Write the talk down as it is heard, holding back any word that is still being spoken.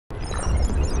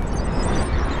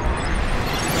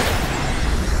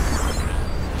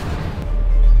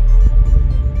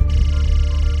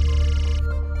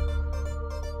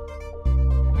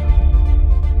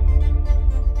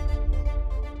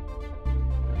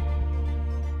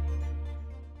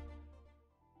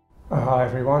Hi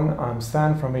everyone, I'm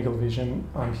Stan from Eagle Vision.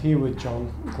 I'm here with John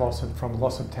Glossop from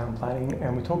Glossop Town Planning,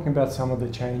 and we're talking about some of the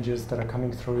changes that are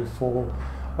coming through for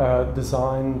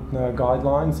design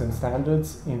guidelines and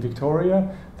standards in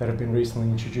Victoria that have been recently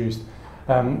introduced.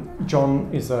 John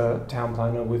is a town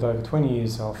planner with over 20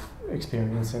 years of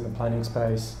experience in the planning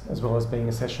space, as well as being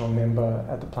a sessional member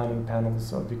at the planning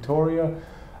panels of Victoria.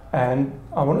 And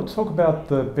I want to talk about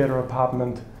the Better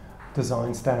Apartment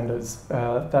Design Standards.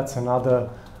 That's another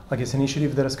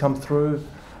initiative that has come through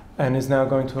and is now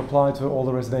going to apply to all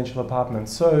the residential apartments.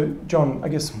 So, John,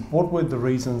 what were the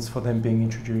reasons for them being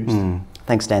introduced?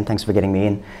 Thanks, Dan. Thanks for getting me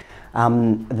in.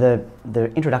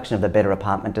 The introduction of the Better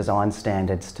Apartment Design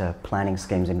Standards to planning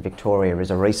schemes in Victoria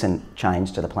is a recent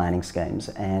change to the planning schemes,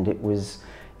 and it was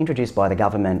introduced by the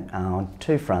government on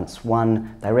two fronts.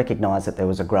 One, they recognised that there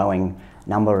was a growing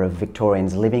number of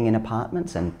Victorians living in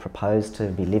apartments and proposed to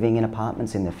be living in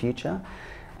apartments in the future.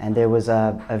 And there was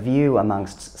a view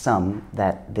amongst some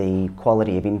that the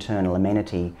quality of internal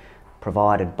amenity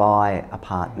provided by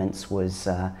apartments was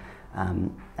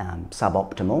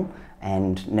suboptimal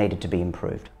and needed to be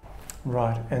improved.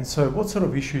 Right, and so what sort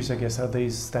of issues, are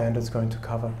these standards going to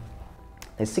cover?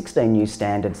 There's 16 new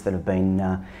standards that have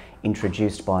been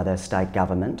introduced by the state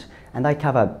government, and they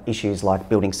cover issues like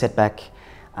building setback,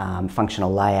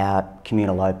 functional layout,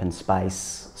 communal open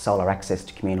space, solar access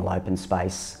to communal open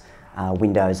space,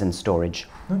 windows and storage.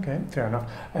 Okay, fair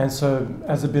enough. And so,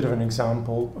 as a bit of an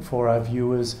example for our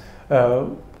viewers,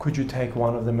 could you take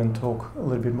one of them and talk a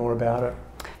little bit more about it?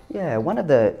 Yeah, one of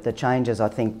the changes I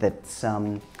think that's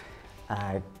going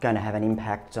to have an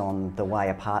impact on the way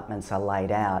apartments are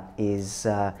laid out is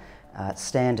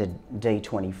standard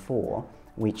D24,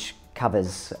 which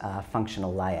covers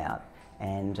functional layout.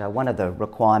 And one of the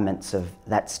requirements of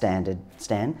that standard,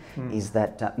 Stan, is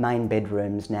that main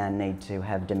bedrooms now need to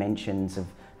have dimensions of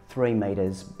 3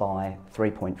 metres by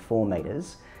 3.4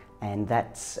 metres, and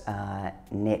that's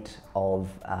net of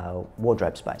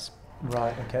wardrobe space.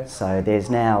 Right, okay. So there's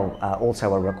now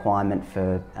also a requirement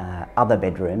for other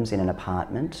bedrooms in an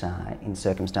apartment, in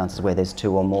circumstances where there's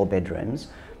 2 or more bedrooms,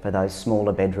 for those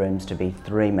smaller bedrooms to be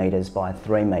 3 metres by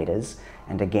 3 metres,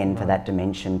 and again for that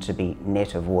dimension to be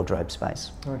net of wardrobe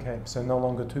space. Okay, so no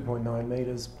longer 2.9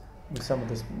 metres with some of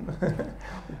this.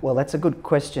 Well, that's a good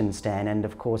question, Stan, and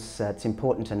of course it's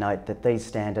important to note that these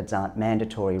standards aren't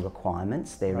mandatory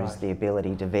requirements. There is the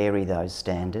ability to vary those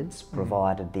standards,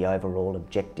 provided the overall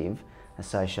objective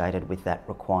associated with that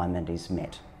requirement is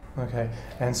met. Okay,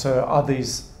 and so are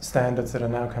these standards that are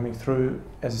now coming through,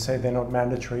 as you say, they're not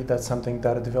mandatory, that's something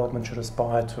that a development should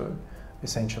aspire to,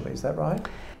 essentially, is that right?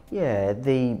 Yeah,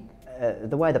 the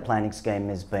way the planning scheme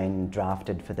has been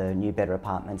drafted for the new Better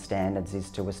Apartment Standards is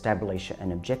to establish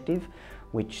an objective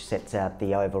which sets out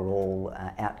the overall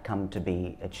outcome to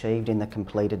be achieved in the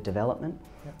completed development.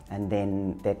 Yep. And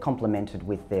then they're complemented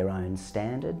with their own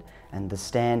standard, and the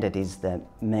standard is the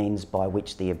means by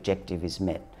which the objective is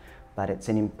met. But it's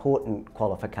an important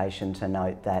qualification to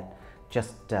note that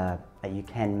just you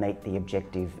can meet the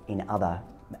objective in other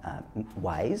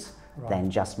ways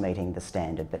than just meeting the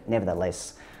standard, but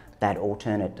nevertheless that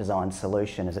alternate design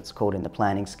solution, as it's called in the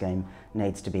planning scheme,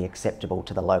 needs to be acceptable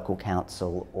to the local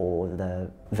council or the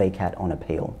VCAT on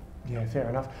appeal. Yeah, fair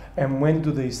enough. And when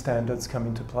do these standards come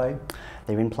into play?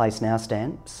 They're in place now,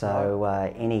 Stan, so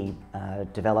any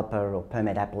developer or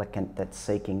permit applicant that's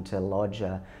seeking to lodge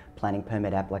a planning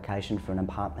permit application for an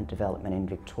apartment development in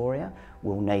Victoria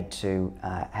will need to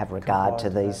have regard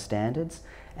to these standards,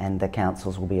 and the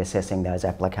councils will be assessing those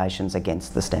applications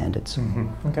against the standards.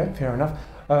 Okay, fair enough.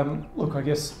 Look,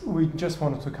 we just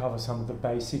wanted to cover some of the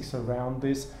basics around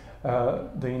this.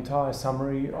 The entire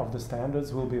summary of the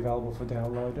standards will be available for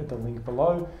download at the link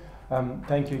below.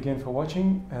 Thank you again for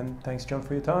watching, and thanks, John,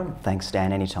 for your time. Thanks,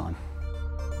 Dan, anytime.